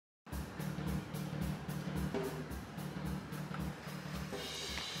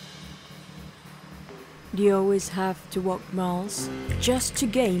Do you always have to walk miles just to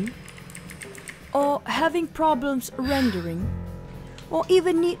game? Or having problems rendering? Or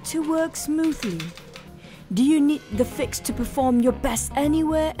even need to work smoothly? Do you need the fix to perform your best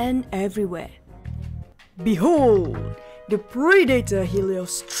anywhere and everywhere? Behold, the Predator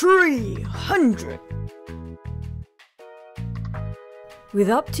Helios 300! With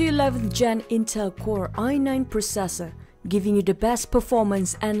up to 11th Gen Intel Core i9 processor, giving you the best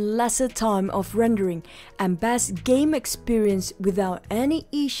performance and lesser time of rendering and best game experience without any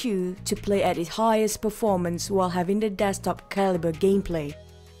issue to play at its highest performance while having the desktop caliber gameplay.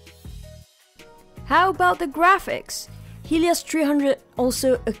 How about the graphics? Helios 300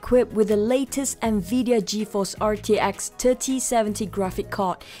 also equipped with the latest NVIDIA GeForce RTX 3070 graphic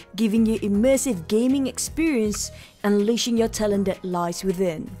card, giving you immersive gaming experience, unleashing your talent that lies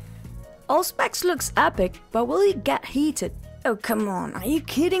within. All specs looks epic, but will it get heated? Oh come on, are you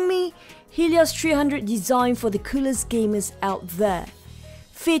kidding me? Helios 300 designed for the coolest gamers out there.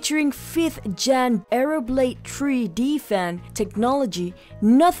 Featuring 5th Gen Aeroblade 3D fan technology,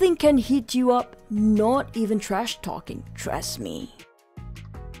 nothing can heat you up, not even trash talking, trust me.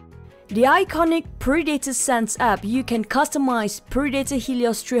 The iconic Predator Sense app, you can customize Predator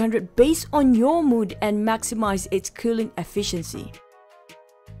Helios 300 based on your mood and maximize its cooling efficiency.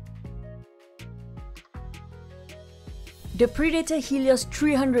 The Predator Helios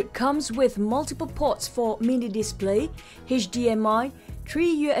 300 comes with multiple ports for mini display, HDMI,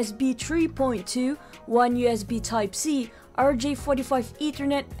 3 USB 3.2, 1 USB Type-C, RJ45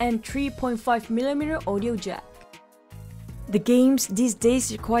 Ethernet and 3.5mm audio jack. The games these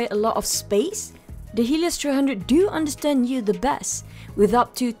days require a lot of space. The Helios 300 do understand you the best, with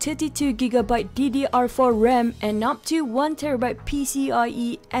up to 32GB DDR4 RAM and up to 1TB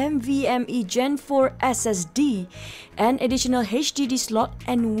PCIe NVMe Gen 4 SSD, an additional HDD slot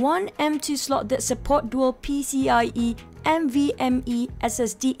and one M2 slot that support dual PCIe NVMe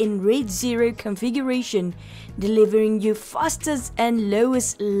SSD in RAID 0 configuration, delivering you fastest and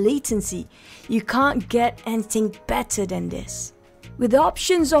lowest latency. You can't get anything better than this. With the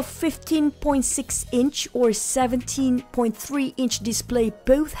options of 15.6-inch or 17.3-inch display,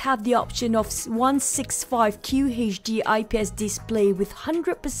 both have the option of 165 QHD IPS display with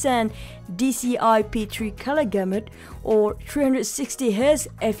 100% DCI-P3 color gamut or 360Hz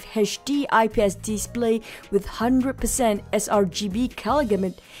FHD IPS display with 100% sRGB color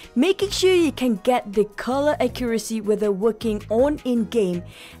gamut, making sure you can get the color accuracy whether working on in-game,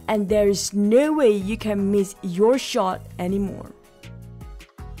 and there is no way you can miss your shot anymore.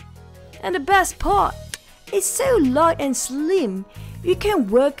 And the best part, it's so light and slim, you can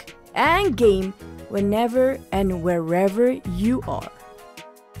work and game whenever and wherever you are.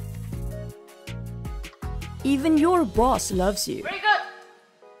 Even your boss loves you. Very good.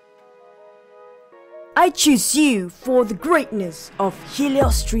 I choose you for the greatness of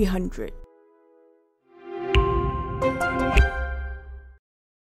Helios 300.